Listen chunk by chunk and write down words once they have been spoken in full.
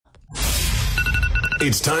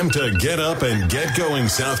It's time to get up and get going,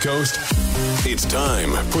 South Coast. It's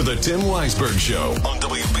time for the Tim Weisberg Show on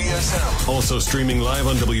WBSM. Also streaming live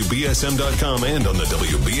on WBSM.com and on the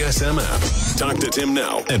WBSM app. Talk to Tim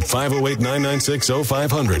now at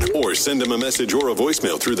 508-996-0500 or send him a message or a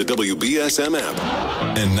voicemail through the WBSM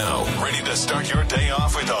app. And now, ready to start your day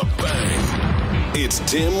off with a bang. It's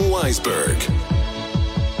Tim Weisberg.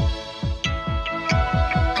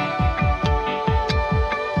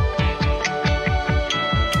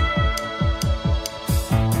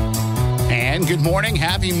 And good morning.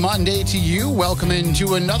 Happy Monday to you. Welcome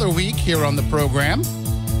into another week here on the program.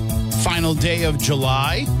 Final day of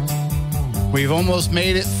July. We've almost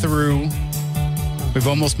made it through. We've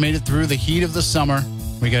almost made it through the heat of the summer.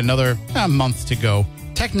 We got another month to go.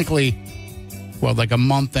 Technically, well, like a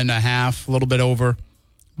month and a half, a little bit over.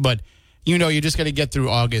 But, you know, you just got to get through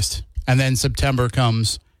August. And then September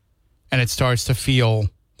comes, and it starts to feel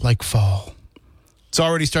like fall. It's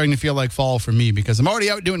already starting to feel like fall for me because I'm already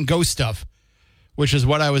out doing ghost stuff, which is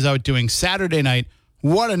what I was out doing Saturday night.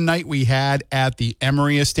 What a night we had at the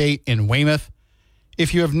Emery Estate in Weymouth.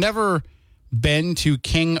 If you have never been to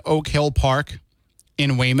King Oak Hill Park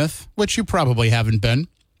in Weymouth, which you probably haven't been,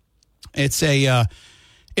 it's a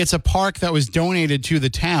park that was donated to the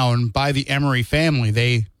town by the Emery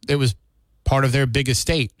family. It was part of their big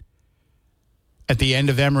estate at the end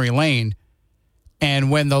of Emery Lane.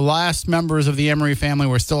 And when the last members of the Emery family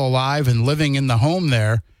were still alive and living in the home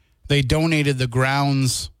there, they donated the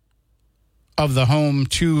grounds of the home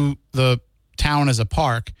to the town as a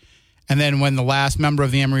park. And then when the last member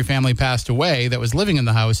of the Emery family passed away that was living in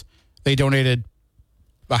the house, they donated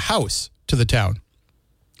a house to the town.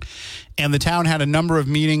 And the town had a number of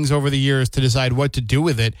meetings over the years to decide what to do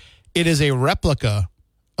with it. It is a replica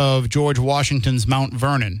of George Washington's Mount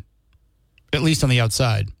Vernon, at least on the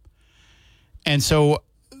outside. And so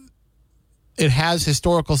it has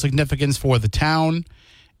historical significance for the town.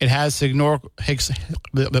 It has historical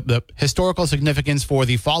significance for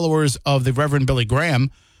the followers of the Reverend Billy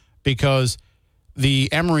Graham because the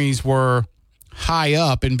Emerys were high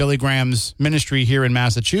up in Billy Graham's ministry here in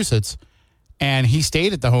Massachusetts, and he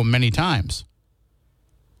stayed at the home many times.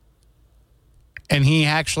 And he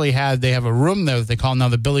actually they have a room there that they call now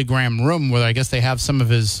the Billy Graham room where I guess they have some of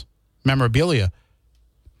his memorabilia.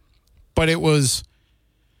 But it was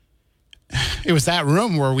that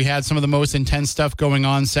room where we had some of the most intense stuff going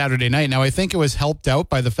on Saturday night. Now, I think it was helped out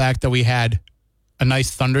by the fact that we had a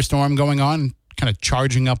nice thunderstorm going on, kind of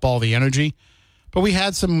charging up all the energy. But we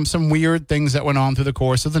had some weird things that went on through the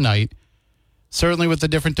course of the night. Certainly with the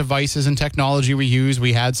different devices and technology we use,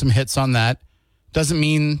 we had some hits on that. Doesn't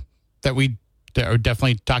mean that we are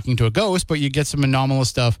definitely talking to a ghost, but you get some anomalous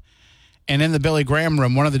stuff. And in the Billy Graham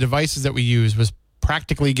room, one of the devices that we used was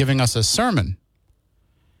practically giving us a sermon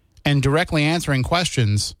and directly answering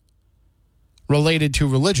questions related to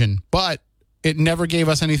religion. But it never gave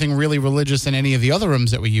us anything really religious in any of the other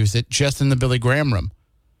rooms that we used it, just in the Billy Graham room,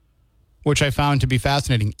 which I found to be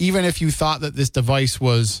fascinating. Even if you thought that this device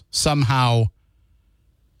was somehow,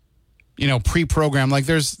 pre-programmed, like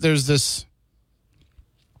there's this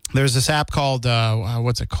app called,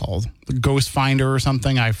 what's it called? The Ghost Finder or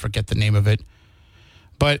something. I forget the name of it.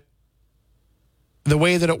 But the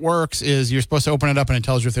way that it works is you're supposed to open it up and it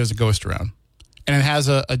tells you if there's a ghost around. And it has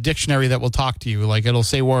a dictionary that will talk to you. Like it'll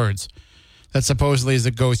say words that supposedly is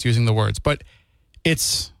a ghost using the words. But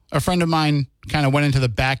it's a friend of mine kind of went into the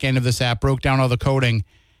back end of this app, broke down all the coding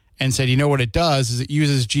and said, you know what it does is it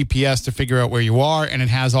uses GPS to figure out where you are. And it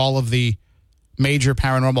has all of the major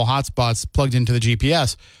paranormal hotspots plugged into the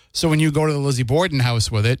GPS. So when you go to the Lizzie Borden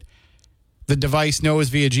house with it, the device knows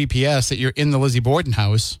via GPS that you're in the Lizzie Borden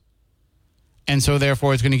house. And so,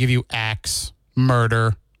 therefore, it's going to give you axe,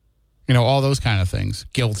 murder, all those kind of things,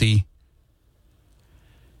 guilty.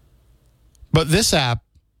 But this app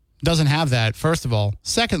doesn't have that, first of all.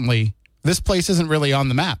 Secondly, this place isn't really on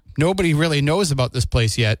the map. Nobody really knows about this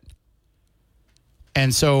place yet.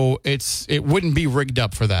 And so, it wouldn't be rigged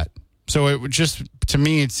up for that. So, it would just, to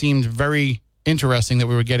me, it seemed very interesting that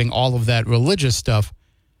we were getting all of that religious stuff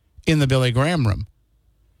in the Billy Graham room.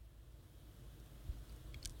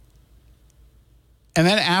 And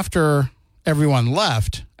then after everyone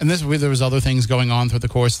left, and there was other things going on through the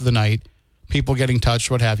course of the night, people getting touched,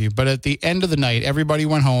 what have you. But at the end of the night, everybody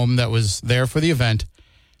went home that was there for the event.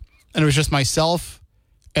 And it was just myself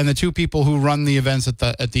and the two people who run the events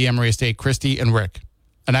at the Emery Estate, Christy and Rick.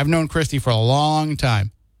 And I've known Christy for a long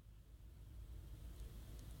time.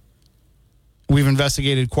 We've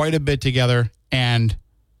investigated quite a bit together, and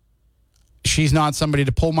she's not somebody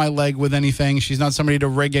to pull my leg with anything. She's not somebody to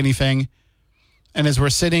rig anything. And as we're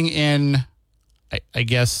sitting in I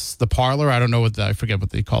guess, the parlor. I don't know I forget what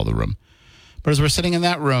they call the room. But as we're sitting in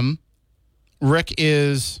that room, Rick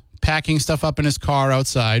is packing stuff up in his car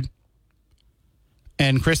outside.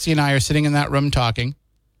 And Christy and I are sitting in that room talking.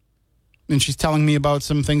 And she's telling me about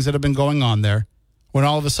some things that have been going on there. When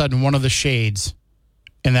all of a sudden, one of the shades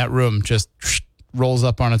in that room just rolls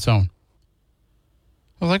up on its own.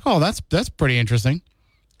 I was like, oh, that's pretty interesting.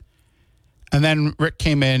 And then Rick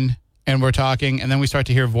came in and we're talking, and then we start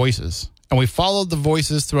to hear voices. And we followed the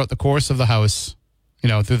voices throughout the course of the house,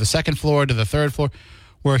 through the second floor to the third floor.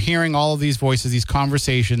 We're hearing all of these voices, these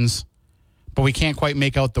conversations, but we can't quite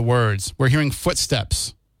make out the words. We're hearing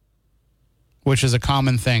footsteps, which is a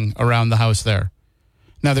common thing around the house there.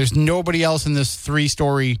 Now, there's nobody else in this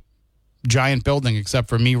 3-story giant building except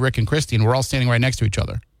for me, Rick, and Christy, and we're all standing right next to each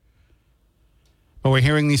other. But we're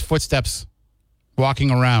hearing these footsteps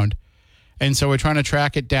walking around. And so we're trying to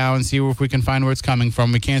track it down, see if we can find where it's coming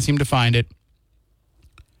from. We can't seem to find it.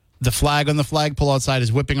 The flag on the flagpole outside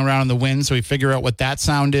is whipping around in the wind, so we figure out what that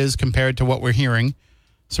sound is compared to what we're hearing,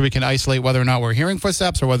 so we can isolate whether or not we're hearing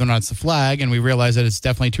footsteps or whether or not it's the flag, and we realize that it's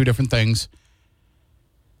definitely two different things.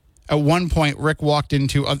 At one point, Rick walked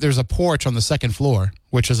into, there's a porch on the second floor,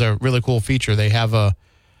 which is a really cool feature. They have a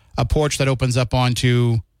porch that opens up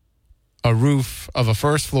onto a roof of a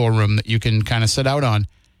first floor room that you can kind of sit out on.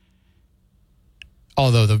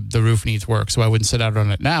 Although the roof needs work, so I wouldn't sit out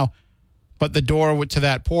on it now. But the door to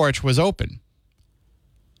that porch was open.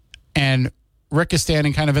 And Rick is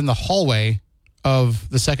standing kind of in the hallway of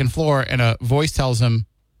the second floor, and a voice tells him,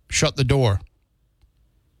 shut the door.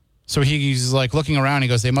 So he's like looking around. He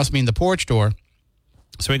goes, they must mean the porch door.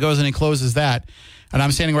 So he goes and he closes that. And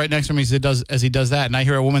I'm standing right next to him as he does that. And I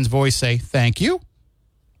hear a woman's voice say, thank you.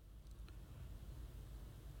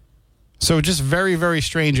 So just very, very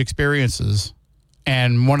strange experiences.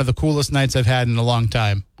 And one of the coolest nights I've had in a long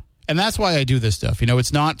time. And that's why I do this stuff.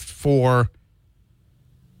 It's not for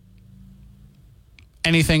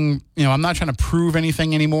anything. I'm not trying to prove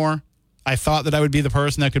anything anymore. I thought that I would be the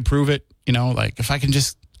person that could prove it. Like if I can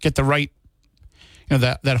just get the right,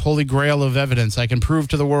 that holy grail of evidence, I can prove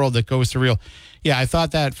to the world that ghosts are real. Yeah, I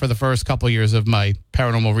thought that for the first couple of years of my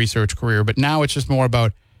paranormal research career. But now it's just more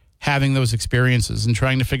about having those experiences and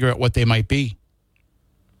trying to figure out what they might be.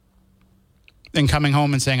 And coming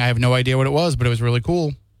home and saying, I have no idea what it was, but it was really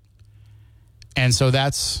cool. And so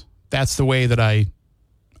that's the way that I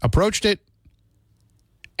approached it.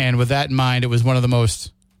 And with that in mind, it was one of the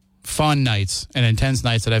most fun nights and intense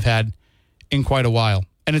nights that I've had in quite a while.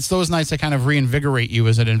 And it's those nights that kind of reinvigorate you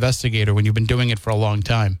as an investigator when you've been doing it for a long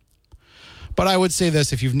time. But I would say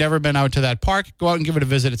this, if you've never been out to that park, go out and give it a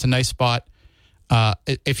visit. It's a nice spot.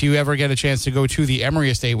 If you ever get a chance to go to the Emery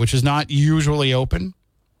Estate, which is not usually open,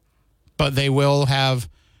 but they will have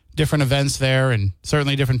different events there and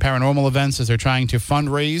certainly different paranormal events as they're trying to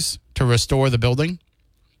fundraise to restore the building.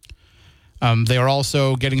 They are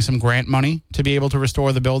also getting some grant money to be able to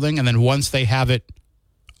restore the building. And then once they have it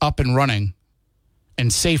up and running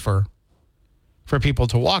and safer for people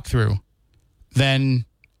to walk through, then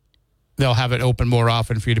they'll have it open more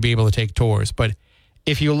often for you to be able to take tours. But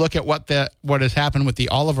if you look at what has happened with the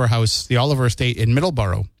Oliver House, the Oliver Estate in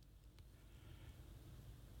Middleborough,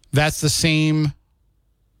 that's the same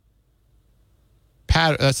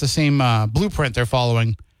blueprint they're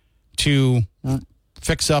following to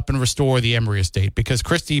fix up and restore the Emery Estate, because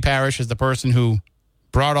Christy Parrish is the person who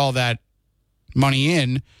brought all that money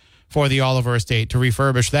in for the Oliver Estate to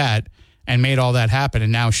refurbish that and made all that happen.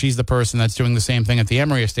 And now she's the person that's doing the same thing at the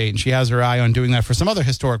Emery Estate, and she has her eye on doing that for some other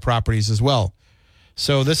historic properties as well.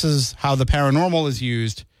 So this is how the paranormal is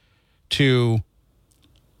used to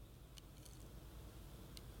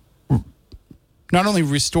not only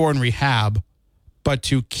restore and rehab, but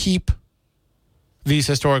to keep these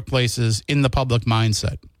historic places in the public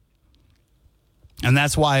mindset. And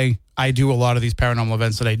that's why I do a lot of these paranormal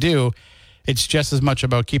events that I do. It's just as much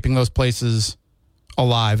about keeping those places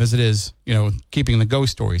alive as it is, keeping the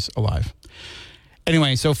ghost stories alive.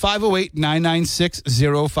 Anyway, so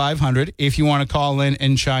 508-996-0500 if you want to call in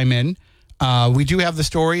and chime in. We do have the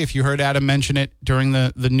story, if you heard Adam mention it during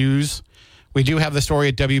the news. We do have the story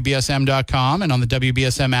at WBSM.com and on the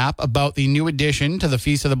WBSM app about the new addition to the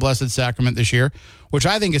Feast of the Blessed Sacrament this year, which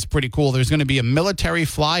I think is pretty cool. There's going to be a military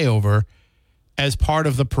flyover as part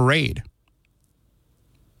of the parade.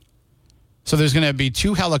 So there's going to be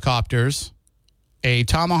 2 helicopters, a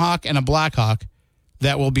Tomahawk and a Blackhawk,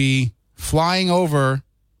 that will be flying over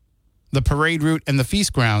the parade route and the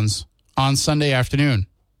feast grounds on Sunday afternoon.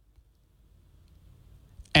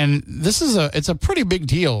 And it's a pretty big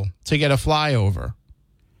deal to get a flyover.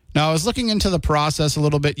 Now, I was looking into the process a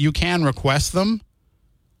little bit. You can request them,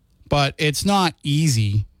 But it's not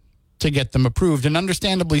easy to get them approved, and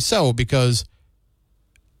understandably so, because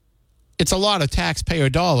it's a lot of taxpayer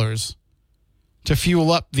dollars to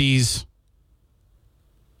fuel up these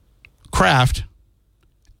craft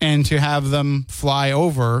and to have them fly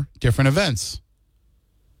over different events.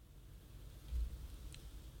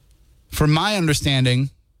 From my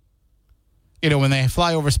understanding, when they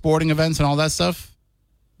fly over sporting events and all that stuff,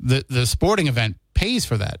 the sporting event pays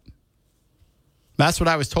for that. That's what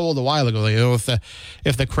I was told a while ago.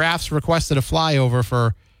 If the crafts requested a flyover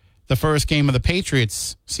for the first game of the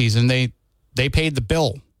Patriots season, they paid the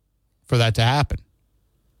bill for that to happen.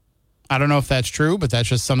 I don't know if that's true, but that's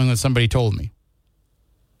just something that somebody told me.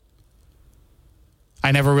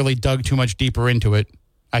 I never really dug too much deeper into it.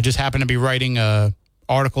 I just happened to be writing an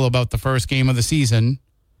article about the first game of the season,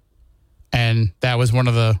 and that was one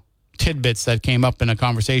of the tidbits that came up in a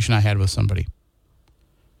conversation I had with somebody.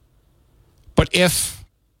 But if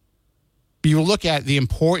you look at the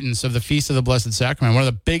importance of the Feast of the Blessed Sacrament, one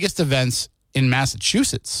of the biggest events in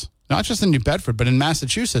Massachusetts, not just in New Bedford, but in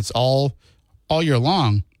Massachusetts all year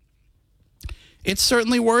long, it's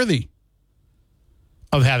certainly worthy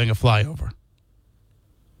of having a flyover.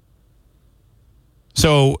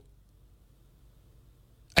 So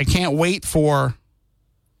I can't wait for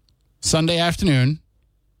Sunday afternoon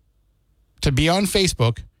to be on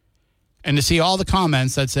Facebook and to see all the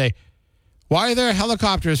comments that say, why are there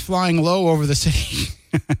helicopters flying low over the city?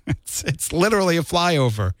 It's literally a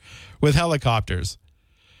flyover with helicopters.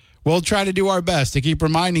 We'll try to do our best to keep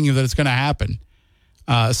reminding you that it's going to happen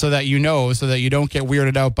so that you know, so that you don't get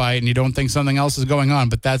weirded out by it and you don't think something else is going on.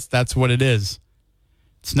 But that's what it is.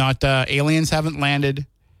 It's not aliens haven't landed.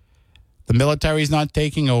 The military's not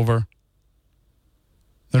taking over.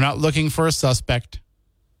 They're not looking for a suspect.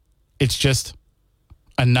 It's just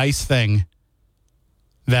a nice thing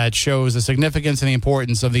that shows the significance and the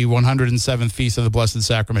importance of the 107th Feast of the Blessed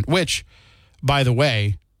Sacrament, which, by the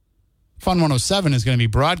way, Fun 107 is going to be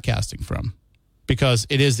broadcasting from, because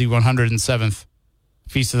it is the 107th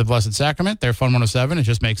Feast of the Blessed Sacrament. They're Fun 107. It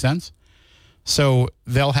just makes sense. So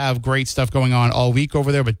they'll have great stuff going on all week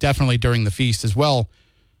over there, but definitely during the feast as well.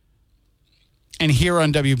 And here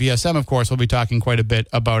on WBSM, of course, we'll be talking quite a bit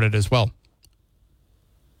about it as well.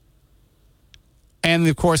 And,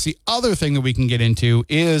 of course, the other thing that we can get into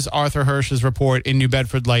is Arthur Hirsch's report in New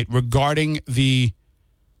Bedford Light regarding the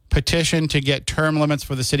petition to get term limits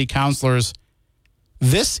for the city councilors.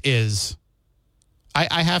 This is,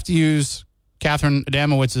 I have to use Catherine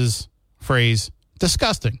Adamowitz's phrase,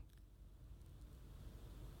 disgusting.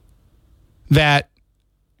 That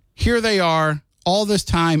here they are all this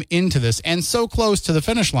time into this and so close to the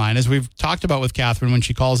finish line, as we've talked about with Catherine when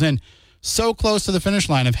she calls in, so close to the finish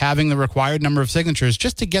line of having the required number of signatures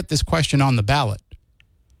just to get this question on the ballot.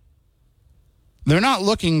 They're not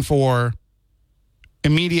looking for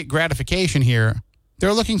immediate gratification here.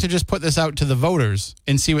 They're looking to just put this out to the voters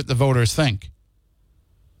and see what the voters think.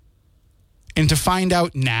 And to find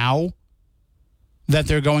out now that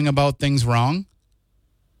they're going about things wrong,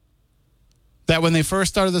 that when they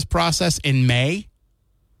first started this process in May,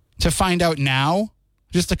 to find out now,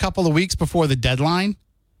 just a couple of weeks before the deadline,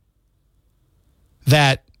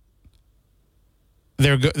 that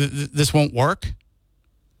this won't work?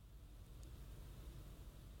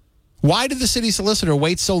 Why did the city solicitor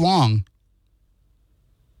wait so long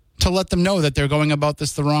to let them know that they're going about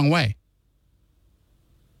this the wrong way?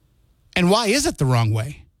 And why is it the wrong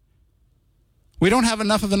way? We don't have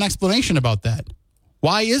enough of an explanation about that.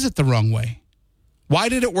 Why is it the wrong way? Why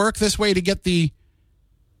did it work this way to get the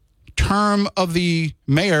term of the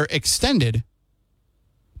mayor extended,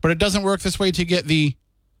 but it doesn't work this way to get the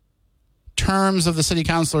terms of the city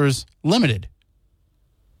councilors limited?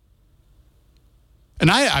 And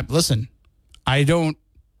I listen, I don't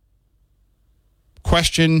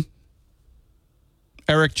question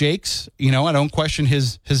Eric Jakes. I don't question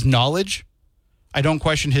his knowledge. I don't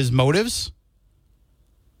question his motives.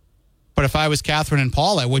 But if I was Catherine and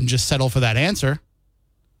Paul, I wouldn't just settle for that answer.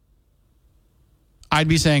 I'd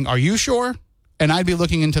be saying, are you sure? And I'd be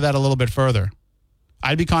looking into that a little bit further.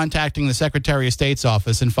 I'd be contacting the Secretary of State's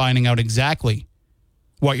office and finding out exactly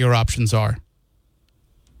what your options are.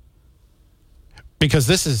 Because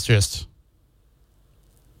this is just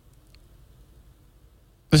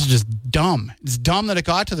dumb. It's dumb that it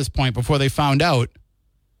got to this point before they found out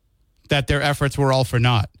that their efforts were all for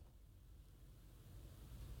naught.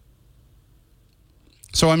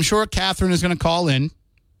 So I'm sure Catherine is going to call in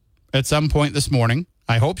at some point this morning.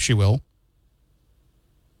 I hope she will.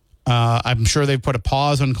 I'm sure they've put a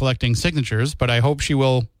pause on collecting signatures, but I hope she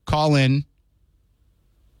will call in.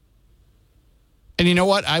 And you know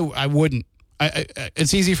what? I wouldn't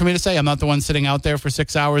it's easy for me to say. I'm not the one sitting out there for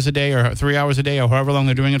 6 hours a day or 3 hours a day or however long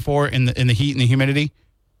they're doing it for in the heat and the humidity.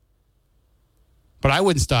 But I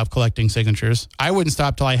wouldn't stop collecting signatures. I wouldn't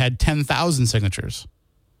stop till I had 10,000 signatures.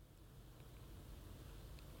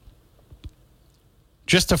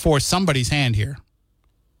 Just to force somebody's hand here.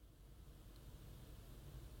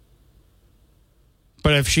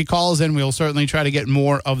 But if she calls in, we'll certainly try to get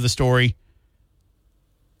more of the story.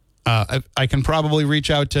 I can probably reach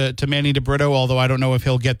out to Manny DeBrito, although I don't know if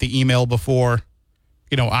he'll get the email before,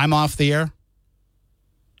 I'm off the air.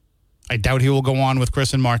 I doubt he will go on with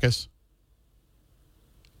Chris and Marcus.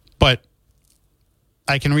 But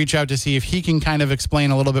I can reach out to see if he can kind of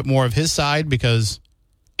explain a little bit more of his side, because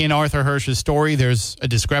in Arthur Hirsch's story, there's a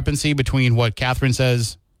discrepancy between what Catherine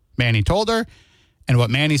says Manny told her and what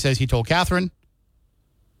Manny says he told Catherine.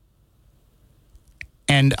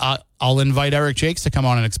 And I'll invite Eric Jakes to come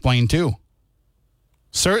on and explain too.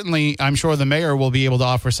 Certainly, I'm sure the mayor will be able to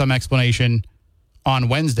offer some explanation on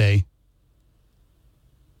Wednesday.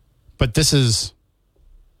 But this is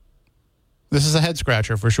a head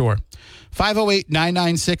scratcher for sure.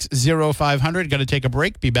 508-996-0500. Got to take a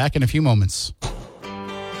break. Be back in a few moments.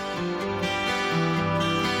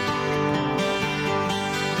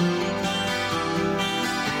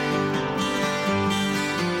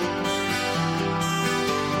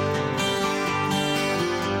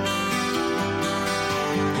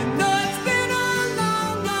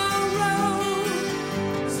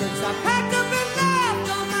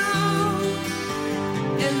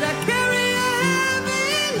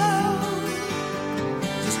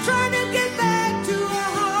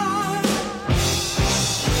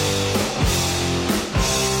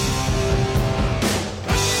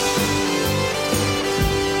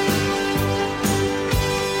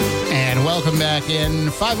 Welcome back in.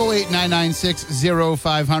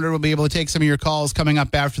 508-996-0500. We'll be able to take some of your calls coming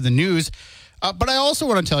up after the news. But I also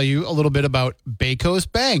want to tell you a little bit about Bay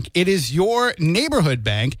Coast Bank. It is your neighborhood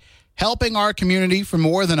bank helping our community for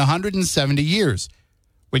more than 170 years.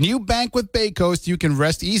 When you bank with Bay Coast, you can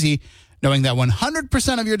rest easy knowing that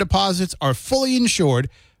 100% of your deposits are fully insured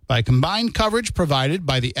by combined coverage provided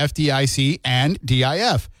by the FDIC and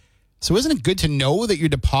DIF. So isn't it good to know that your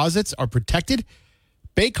deposits are protected?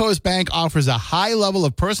 Bay Coast Bank offers a high level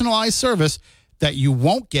of personalized service that you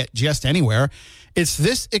won't get just anywhere. It's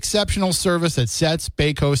this exceptional service that sets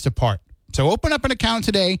Bay Coast apart. So open up an account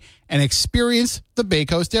today and experience the Bay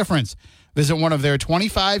Coast difference. Visit one of their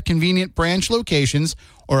 25 convenient branch locations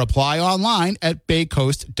or apply online at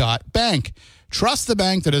baycoast.bank. Trust the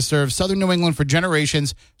bank that has served Southern New England for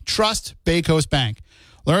generations. Trust Bay Coast Bank.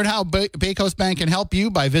 Learn how Bay Coast Bank can help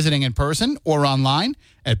you by visiting in person or online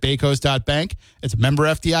at baycoast.bank. It's a member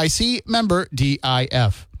FDIC, member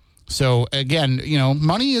DIF. So, again,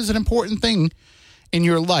 money is an important thing in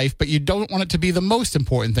your life, but you don't want it to be the most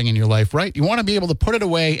important thing in your life, right? You want to be able to put it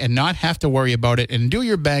away and not have to worry about it and do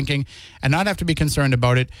your banking and not have to be concerned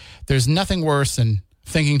about it. There's nothing worse than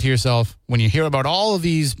thinking to yourself, when you hear about all of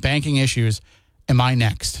these banking issues, am I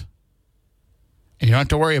next? And you don't have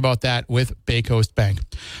to worry about that with Bay Coast Bank.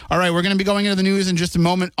 All right, we're going to be going into the news in just a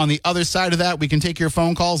moment. On the other side of that, we can take your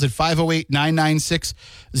phone calls at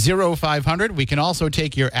 508-996-0500. We can also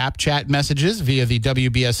take your app chat messages via the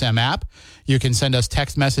WBSM app. You can send us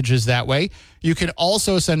text messages that way. You can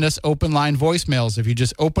also send us open line voicemails. If you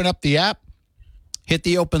just open up the app, hit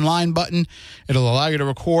the open line button. It'll allow you to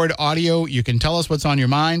record audio. You can tell us what's on your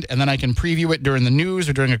mind, and then I can preview it during the news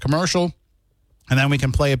or during a commercial. And then we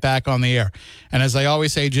can play it back on the air. And as I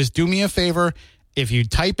always say, just do me a favor. If you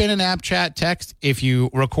type in an app chat text, if you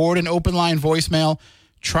record an open line voicemail,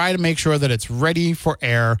 try to make sure that it's ready for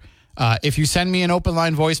air. If you send me an open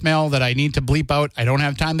line voicemail that I need to bleep out, I don't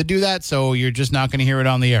have time to do that, so you're just not going to hear it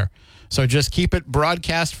on the air. So just keep it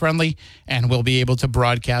broadcast friendly, and we'll be able to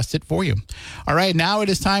broadcast it for you. All right, now it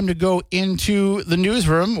is time to go into the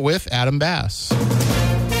newsroom with Adam Bass.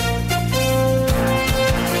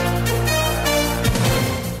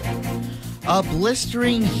 A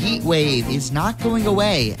blistering heat wave is not going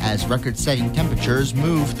away as record-setting temperatures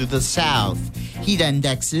move through the south. Heat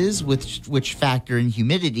indexes, which factor in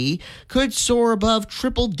humidity, could soar above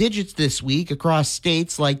triple digits this week across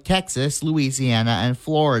states like Texas, Louisiana, and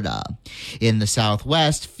Florida. In the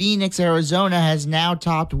southwest, Phoenix, Arizona has now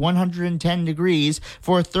topped 110 degrees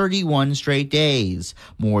for 31 straight days.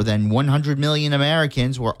 More than 100 million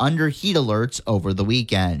Americans were under heat alerts over the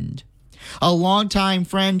weekend. A longtime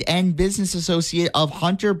friend and business associate of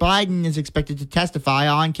Hunter Biden is expected to testify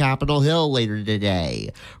on Capitol Hill later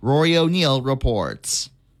today. Rory O'Neill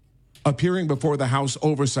reports. Appearing before the House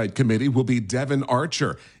Oversight Committee will be Devin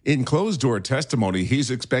Archer. In closed-door testimony, he's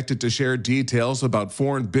expected to share details about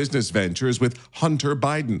foreign business ventures with Hunter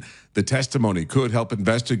Biden. The testimony could help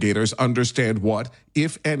investigators understand what,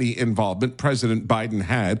 if any, involvement President Biden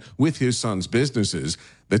had with his son's businesses.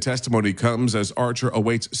 The testimony comes as Archer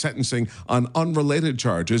awaits sentencing on unrelated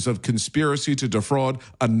charges of conspiracy to defraud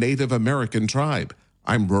a Native American tribe.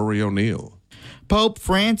 I'm Rory O'Neill. Pope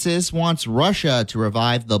Francis wants Russia to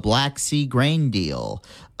revive the Black Sea grain deal.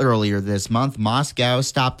 Earlier this month, Moscow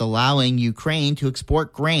stopped allowing Ukraine to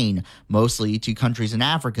export grain, mostly to countries in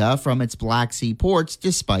Africa, from its Black Sea ports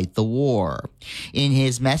despite the war. In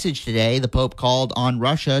his message today, the Pope called on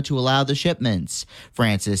Russia to allow the shipments.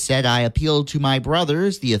 Francis said, "I appealed to my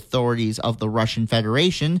brothers, the authorities of the Russian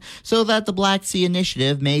Federation, so that the Black Sea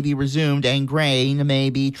Initiative may be resumed and grain may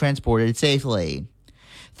be transported safely."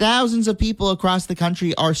 Thousands of people across the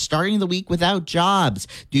country are starting the week without jobs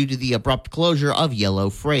due to the abrupt closure of Yellow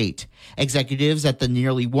Freight. Executives at the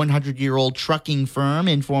nearly 100-year-old trucking firm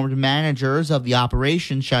informed managers of the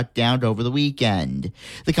operation shut down over the weekend.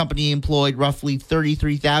 The company employed roughly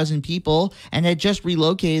 33,000 people and had just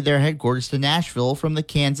relocated their headquarters to Nashville from the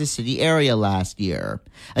Kansas City area last year.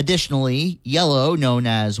 Additionally, Yellow, known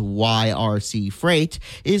as YRC Freight,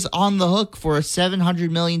 is on the hook for a $700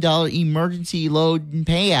 million emergency loan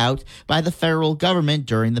payout by the federal government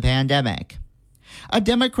during the pandemic. A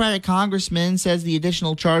Democratic congressman says the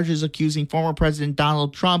additional charges accusing former President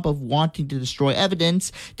Donald Trump of wanting to destroy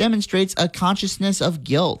evidence demonstrates a consciousness of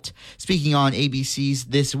guilt. Speaking on ABC's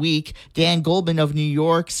This Week, Dan Goldman of New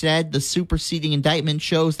York said the superseding indictment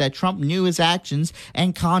shows that Trump knew his actions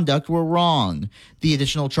and conduct were wrong. The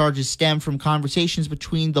additional charges stem from conversations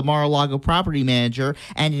between the Mar-a-Lago property manager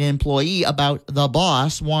and an employee about the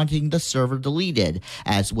boss wanting the server deleted,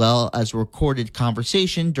 as well as recorded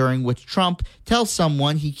conversation during which Trump tells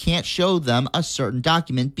someone he can't show them a certain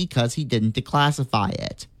document because he didn't declassify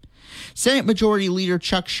it. Senate Majority Leader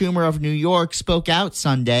Chuck Schumer of New York spoke out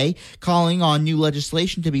Sunday, calling on new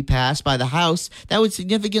legislation to be passed by the House that would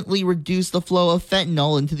significantly reduce the flow of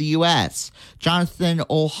fentanyl into the U.S. Jonathan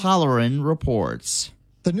O'Halloran reports.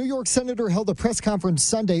 The New York senator held a press conference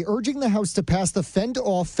Sunday urging the House to pass the Fend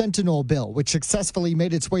Off Fentanyl bill, which successfully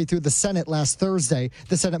made its way through the Senate last Thursday.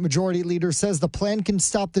 The Senate Majority Leader says the plan can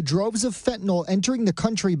stop the droves of fentanyl entering the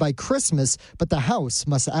country by Christmas, but the House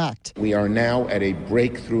must act. We are now at a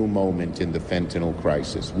breakthrough moment in the fentanyl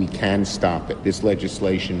crisis. We can stop it. This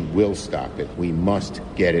legislation will stop it. We must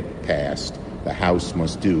get it passed. The House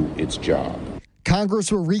must do its job.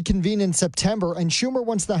 Congress will reconvene in September, and Schumer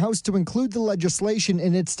wants the House to include the legislation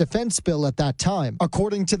in its defense bill at that time.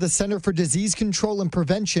 According to the Center for Disease Control and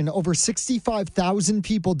Prevention, over 65,000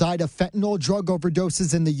 people died of fentanyl drug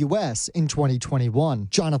overdoses in the U.S. in 2021.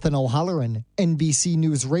 Jonathan O'Halloran, NBC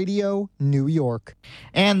News Radio, New York.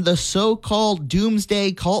 And the so-called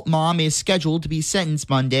doomsday cult mom is scheduled to be sentenced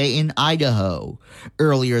Monday in Idaho.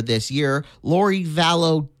 Earlier this year, Lori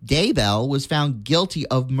Vallow Daybell was found guilty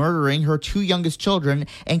of murdering her two youngest children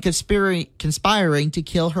and conspiring to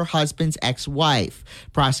kill her husband's ex-wife.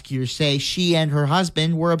 Prosecutors say she and her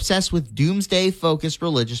husband were obsessed with doomsday-focused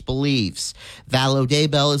religious beliefs. Vallow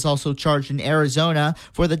Daybell is also charged in Arizona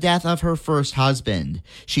for the death of her first husband.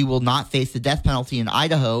 She will not face the death penalty in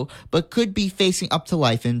Idaho, but could be facing up to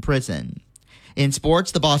life in prison. In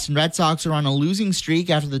sports, the Boston Red Sox are on a losing streak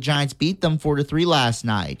after the Giants beat them 4-3 last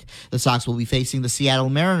night. The Sox will be facing the Seattle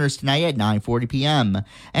Mariners tonight at 9:40 p.m.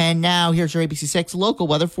 And now, here's your ABC 6 local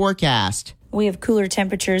weather forecast. We have cooler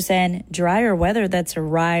temperatures and drier weather that's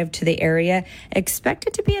arrived to the area. Expect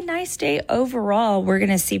it to be a nice day overall. We're going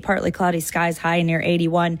to see partly cloudy skies, high near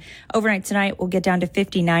 81. Overnight tonight, we'll get down to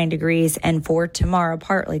 59 degrees. And for tomorrow,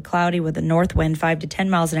 partly cloudy with a north wind 5 to 10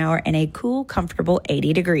 miles an hour and a cool, comfortable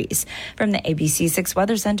 80 degrees. From the ABC 6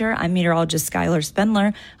 Weather Center, I'm meteorologist Skylar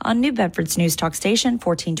Spindler on New Bedford's News Talk Station,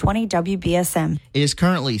 1420 WBSM. It is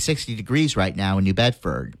currently 60 degrees right now in New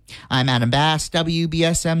Bedford. I'm Adam Bass,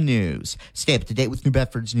 WBSM News. Stay up to date with New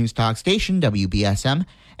Bedford's News Talk Station, WBSM,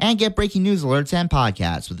 and get breaking news alerts and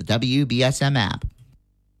podcasts with the WBSM app.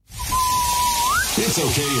 It's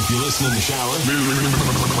okay if you listen in the shower.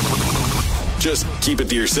 Just keep it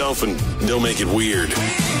to yourself and don't make it weird.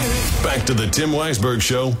 Back to the Tim Weisberg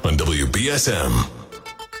Show on WBSM.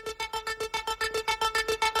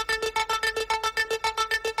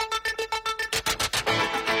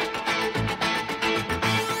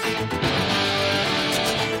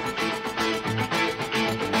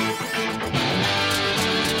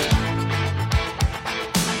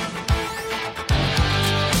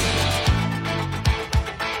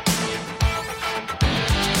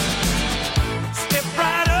 Step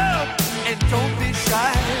right up and don't be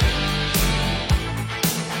shy.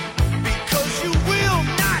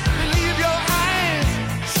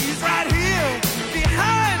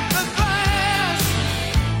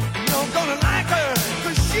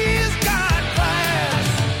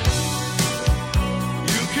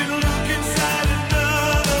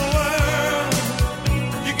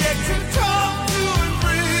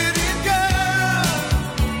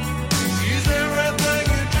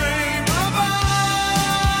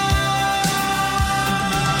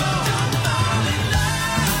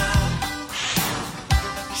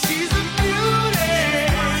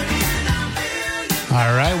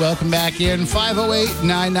 Welcome back in.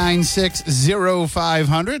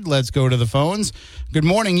 508-996-0500. Let's go to the phones. Good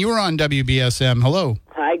morning. You were on WBSM. Hello.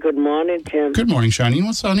 Hi, good morning, Tim. Good morning, Shawnee.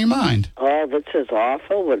 What's on your mind? Oh, this is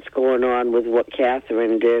awful, what's going on with what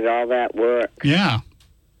Catherine did, all that work. Yeah.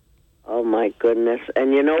 Oh, my goodness.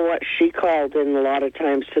 And you know what? She called in a lot of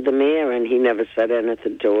times to the mayor, and he never said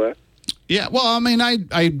anything to her. Yeah, well, I mean,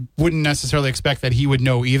 I wouldn't necessarily expect that he would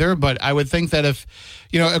know either, but I would think that if,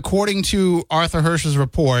 according to Arthur Hirsch's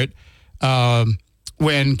report,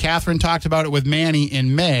 when Catherine talked about it with Manny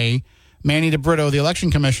in May, Manny DeBrito, the election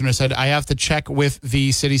commissioner, said, I have to check with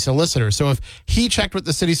the city solicitor. So if he checked with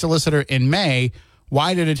the city solicitor in May,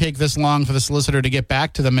 why did it take this long for the solicitor to get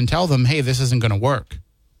back to them and tell them, hey, this isn't going to work?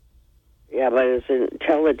 Yeah, but as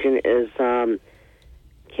intelligent as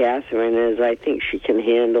Catherine is, I think she can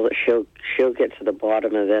handle it. She'll get to the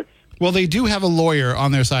bottom of this. Well, they do have a lawyer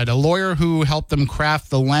on their side, a lawyer who helped them craft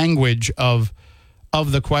the language of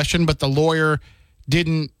the question, but the lawyer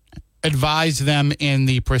didn't advise them in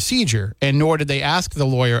the procedure, and nor did they ask the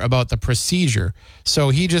lawyer about the procedure. So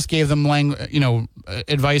he just gave them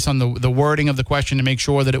advice on the wording of the question to make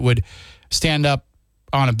sure that it would stand up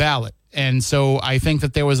on a ballot. And so I think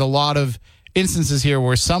that there was a lot of instances here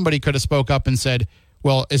where somebody could have spoke up and said,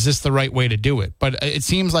 well, is this the right way to do it? But it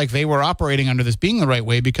seems like they were operating under this being the right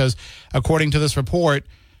way because, according to this report,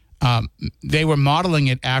 they were modeling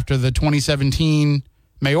it after the 2017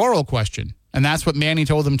 mayoral question. And that's what Manny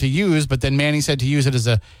told them to use, but then Manny said to use it as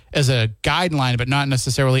a guideline, but not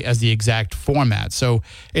necessarily as the exact format. So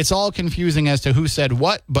it's all confusing as to who said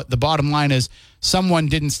what, but the bottom line is someone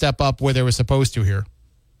didn't step up where they were supposed to here.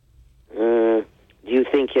 Do you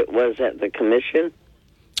think it was at the commission?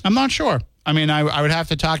 I'm not sure. I mean, I would have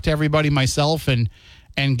to talk to everybody myself and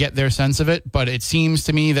get their sense of it, but it seems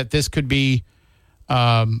to me that this could be,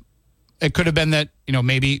 it could have been that,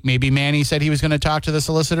 maybe Manny said he was going to talk to the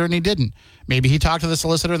solicitor and he didn't. Maybe he talked to the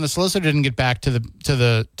solicitor and the solicitor didn't get back to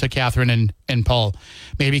Catherine and Paul.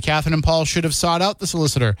 Maybe Catherine and Paul should have sought out the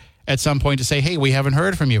solicitor at some point to say, hey, we haven't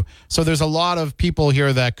heard from you. So there's a lot of people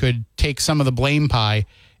here that could take some of the blame pie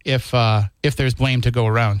if there's blame to go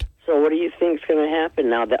around. So what do you think is going to happen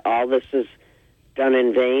now that all this is done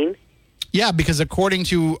in vain? Yeah, because according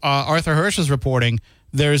to Arthur Hirsch's reporting,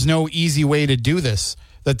 there's no easy way to do this,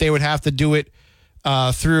 that they would have to do it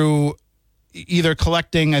through either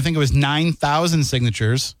collecting, I think it was 9,000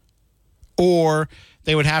 signatures, or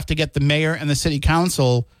they would have to get the mayor and the city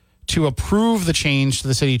council to approve the change to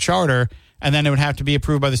the city charter, and then it would have to be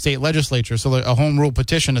approved by the state legislature, so a home rule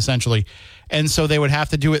petition, essentially. And so they would have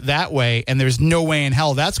to do it that way, and there's no way in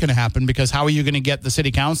hell that's going to happen, because how are you going to get the city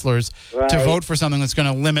councilors to vote for something that's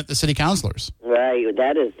going to limit the city councilors? Right.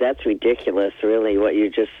 That's ridiculous, really, what you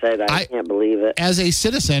just said. I can't believe it. As a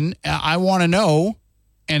citizen, I want to know,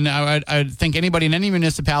 and I think anybody in any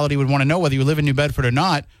municipality would want to know, whether you live in New Bedford or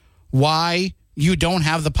not, why you don't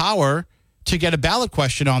have the power to get a ballot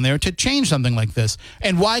question on there to change something like this.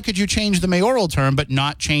 And why could you change the mayoral term but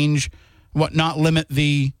not limit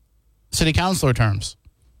the city councilor terms?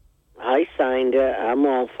 I signed it. I'm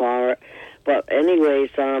all for it. But anyways,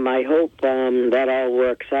 I hope that all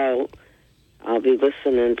works out. I'll be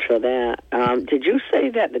listening for that. Did you say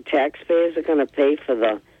that the taxpayers are going to pay for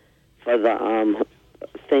the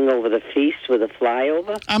thing over the feast with a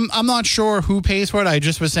flyover? I'm not sure who pays for it. I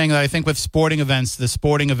just was saying that I think with sporting events, the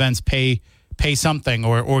sporting events pay something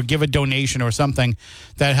or give a donation or something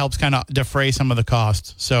that helps kind of defray some of the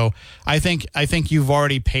costs. So I think you've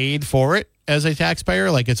already paid for it as a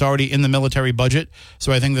taxpayer. Like, it's already in the military budget.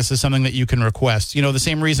 So I think this is something that you can request. The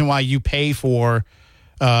same reason why you pay for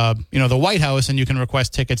the White House, and you can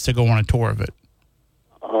request tickets to go on a tour of it.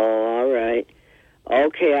 Oh, all right.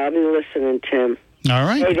 Okay, I'll be listening, Tim. All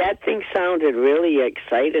right. Hey, that thing sounded really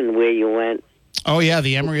exciting where you went. Oh yeah,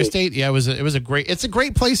 the Emery Estate. Yeah, it's a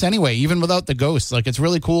great place anyway, even without the ghosts. Like, it's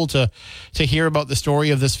really cool to hear about the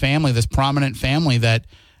story of this family, this prominent family that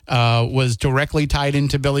was directly tied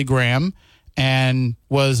into Billy Graham and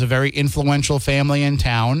was a very influential family in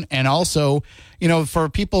town. And also, for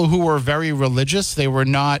people who were very religious, they were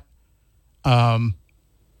not so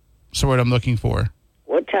what I'm looking for.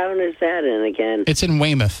 What town is that in again? It's in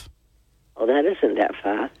Weymouth. Oh, that isn't that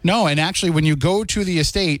far. No, and actually when you go to the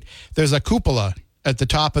estate, there's a cupola at the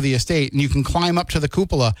top of the estate, and you can climb up to the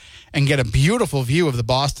cupola and get a beautiful view of the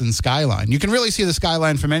Boston skyline. You can really see the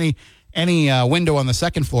skyline from any window on the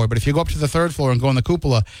second floor, but if you go up to the third floor and go in the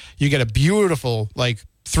cupola, you get a beautiful,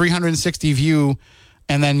 360 view,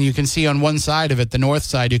 and then you can see on one side of it, the north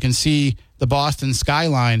side, you can see the Boston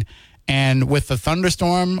skyline. And with the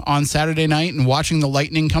thunderstorm on Saturday night and watching the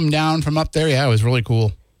lightning come down from up there, yeah, it was really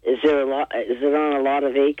cool. Is it on a lot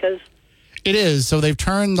of acres? It is. So they've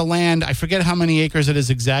turned the land, I forget how many acres it is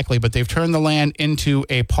exactly, but they've turned the land into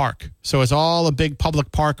a park. So it's all a big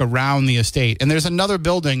public park around the estate. And there's another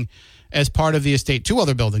building as part of the estate, 2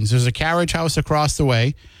 other buildings. There's a carriage house across the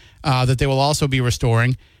way that they will also be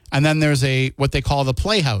restoring. And then there's what they call the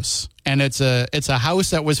playhouse. And it's a house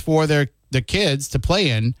that was for the kids to play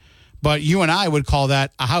in. But you and I would call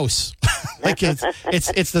that a house. Like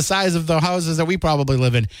it's the size of the houses that we probably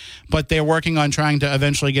live in. But they're working on trying to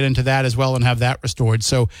eventually get into that as well and have that restored.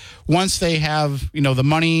 So once they have, the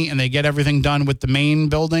money and they get everything done with the main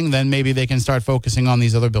building, then maybe they can start focusing on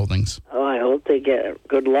these other buildings. Oh, I hope they get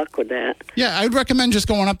good luck with that. Yeah, I would recommend just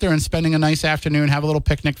going up there and spending a nice afternoon, have a little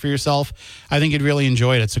picnic for yourself. I think you'd really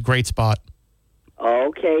enjoy it. It's a great spot.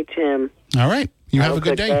 Okay, Tim. All right. You have a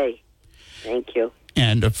good day. Thank you.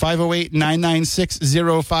 And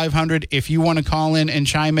 508-996-0500 if you want to call in and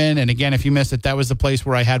chime in. And again, if you missed it, that was the place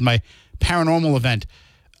where I had my paranormal event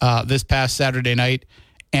this past Saturday night.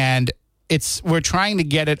 And we're trying to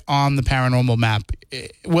get it on the paranormal map.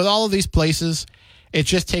 With all of these places, it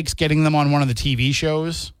just takes getting them on one of the TV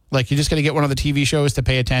shows. Like, you just got to get one of the TV shows to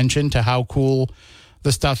pay attention to how cool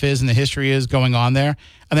the stuff is and the history is going on there.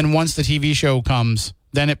 And then once the TV show comes,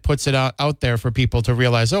 then it puts it out there for people to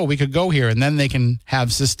realize, we could go here, and then they can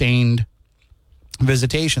have sustained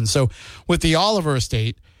visitation. So with the Oliver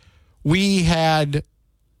Estate, we had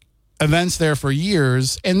events there for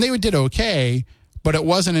years, and they did okay, but it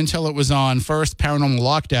wasn't until it was on first Paranormal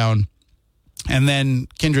Lockdown and then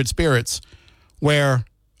Kindred Spirits where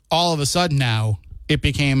all of a sudden now it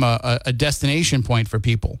became a destination point for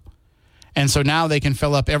people. And so now they can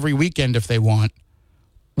fill up every weekend if they want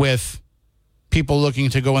with people looking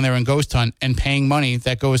to go in there and ghost hunt and paying money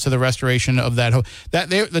that goes to the restoration of that.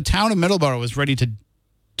 The town of Middleborough was ready to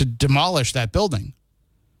demolish that building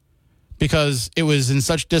because it was in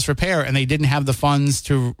such disrepair and they didn't have the funds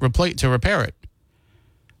to repair it.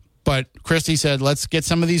 But Christy said, let's get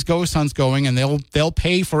some of these ghost hunts going and they'll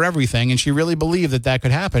pay for everything. And she really believed that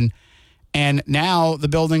could happen. And now the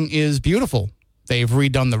building is beautiful. They've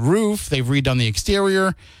redone the roof. They've redone the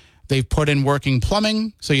exterior. They've put in working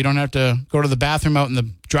plumbing, so you don't have to go to the bathroom out in the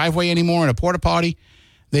driveway anymore in a porta potty.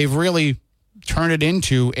 They've really turned it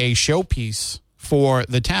into a showpiece for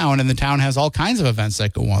the town, and the town has all kinds of events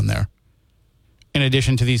that go on there, in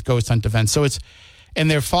addition to these ghost hunt events. So and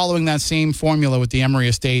they're following that same formula with the Emery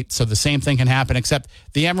Estate, so the same thing can happen, except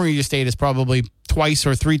the Emery Estate is probably 2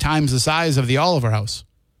 or 3 times the size of the Oliver House.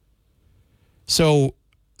 So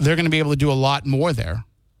they're going to be able to do a lot more there.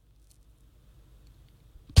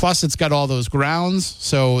 Plus, it's got all those grounds,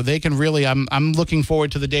 so they can really, I'm looking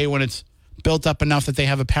forward to the day when it's built up enough that they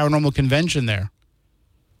have a paranormal convention there.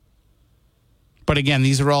 But again,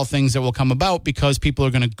 these are all things that will come about because people are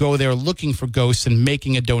going to go there looking for ghosts and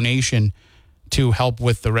making a donation to help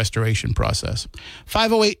with the restoration process.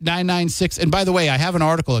 508-996, and by the way, I have an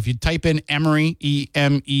article. If you type in Emery,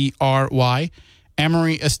 E-M-E-R-Y,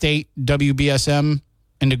 Emery Estate, WBSM,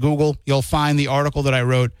 into Google, you'll find the article that I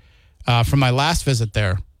wrote from my last visit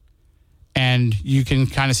there. And you can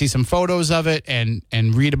kind of see some photos of it and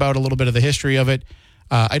read about a little bit of the history of it.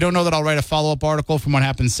 I don't know that I'll write a follow-up article from what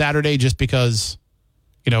happened Saturday just because,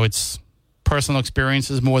 it's personal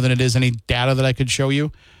experiences more than it is any data that I could show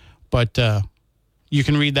you. But you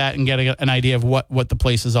can read that and get an idea of what the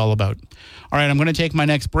place is all about. All right, I'm going to take my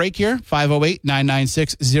next break here,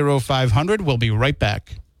 508-996-0500. We'll be right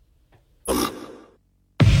back.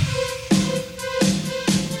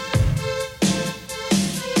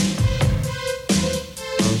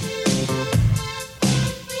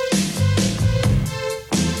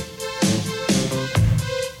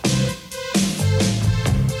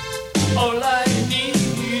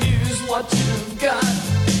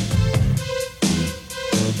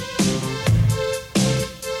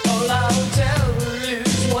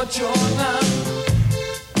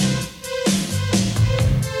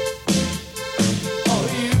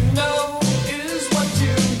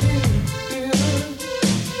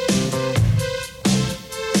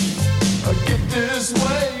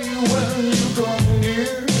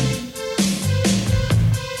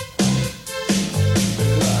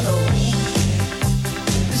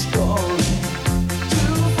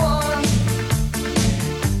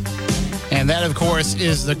 And that, of course,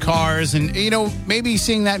 is The Cars. And, maybe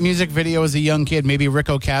seeing that music video as a young kid, maybe Rick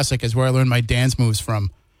Ocasek is where I learned my dance moves from.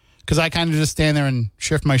 Because I kind of just stand there and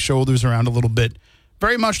shift my shoulders around a little bit.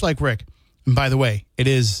 Very much like Rick. And by the way,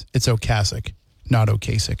 it's Ocasek, not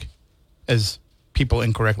Ocasek, as people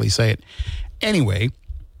incorrectly say it. Anyway,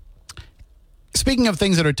 speaking of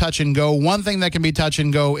things that are touch and go, one thing that can be touch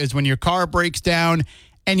and go is when your car breaks down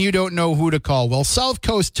and you don't know who to call. Well, South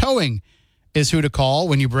Coast Towing is who to call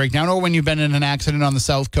when you break down or when you've been in an accident on the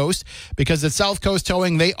South Coast, because at South Coast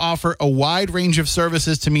Towing, they offer a wide range of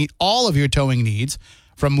services to meet all of your towing needs.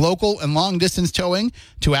 From local and long-distance towing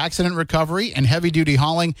to accident recovery and heavy-duty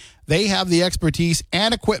hauling, they have the expertise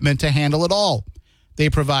and equipment to handle it all. They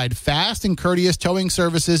provide fast and courteous towing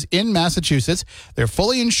services in Massachusetts. They're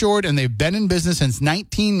fully insured, and they've been in business since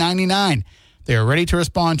 1999. They are ready to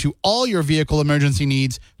respond to all your vehicle emergency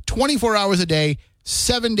needs 24 hours a day,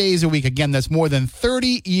 7 days a week. Again, that's more than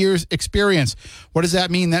 30 years experience. What does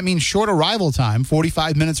that mean? That means short arrival time,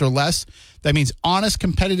 45 minutes or less. That means honest,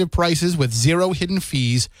 competitive prices with zero hidden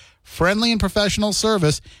fees, friendly and professional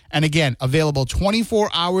service, and again, available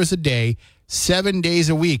 24 hours a day, 7 days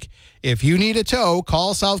a week. If you need a tow,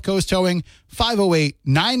 call South Coast Towing,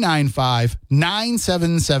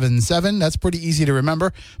 508-995-9777. That's pretty easy to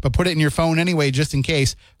remember, but put it in your phone anyway, just in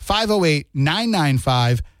case.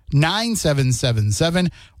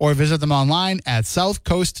 508-995-9777, or visit them online at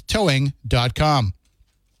southcoasttowing.com.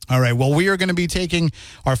 All right, well, we are going to be taking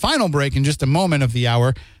our final break in just a moment of the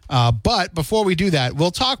hour. But before we do that,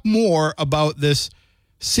 we'll talk more about this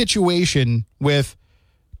situation with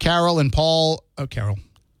Carol and Paul. Oh, Carol.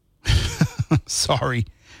 Sorry.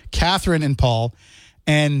 Catherine and Paul,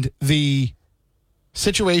 and the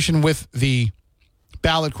situation with the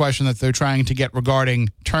ballot question that they're trying to get regarding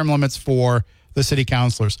term limits for the city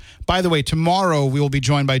councilors. By the way, tomorrow we will be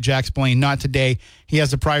joined by Jack Spillane, not today. He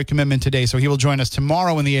has a prior commitment today, so he will join us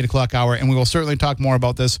tomorrow in the 8 o'clock hour, and we will certainly talk more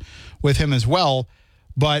about this with him as well.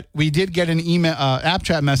 But we did get an email, app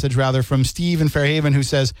chat message, from Steve in Fairhaven, who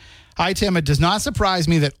says, "Hi, Tim. It does not surprise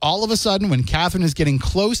me that all of a sudden, when Catherine is getting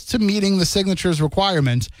close to meeting the signatures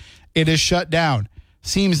requirements, it is shut down.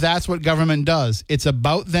 Seems that's what government does. It's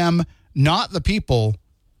about them, not the people.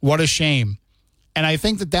 What a shame." And I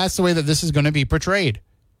think that that's the way that this is going to be portrayed.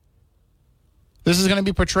 This is going to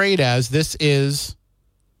be portrayed as this is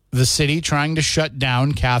the city trying to shut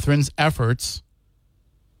down Catherine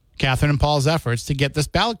and Paul's efforts to get this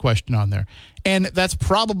ballot question on there. And that's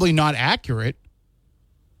probably not accurate,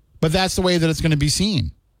 but that's the way that it's going to be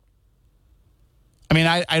seen. I mean,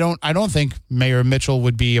 I don't think Mayor Mitchell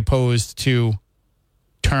would be opposed to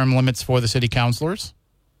term limits for the city councilors.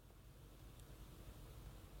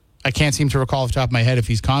 I can't seem to recall off the top of my head if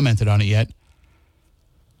he's commented on it yet.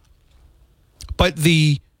 But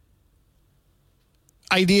the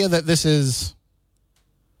idea that this is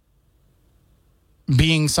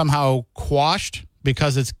being somehow quashed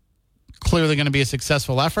because it's clearly going to be a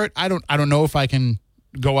successful effort, I don't know if I can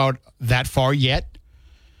go out that far yet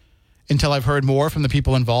until I've heard more from the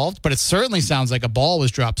people involved. But it certainly sounds like a ball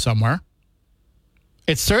was dropped somewhere.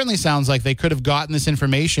 It certainly sounds like they could have gotten this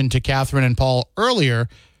information to Catherine and Paul earlier,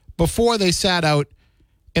 before they sat out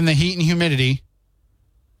in the heat and humidity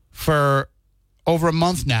for over a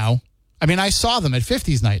month now. I mean, I saw them at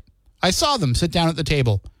 50s night. I saw them sit down at the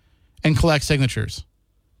table and collect signatures.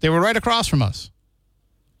 They were right across from us.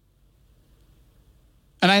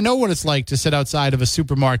 And I know what it's like to sit outside of a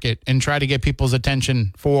supermarket and try to get people's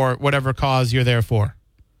attention for whatever cause you're there for.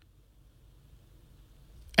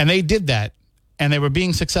 And they did that, and they were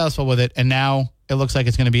being successful with it, and now it looks like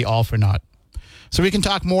it's going to be all for naught. So we can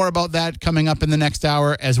talk more about that coming up in the next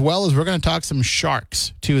hour, as well as we're going to talk some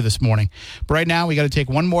sharks, too, this morning. But right now, we got to take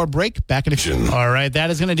one more break. Back in a few. All right, that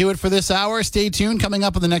is going to do it for this hour. Stay tuned. Coming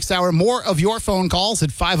up in the next hour, more of your phone calls at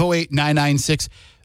 508-996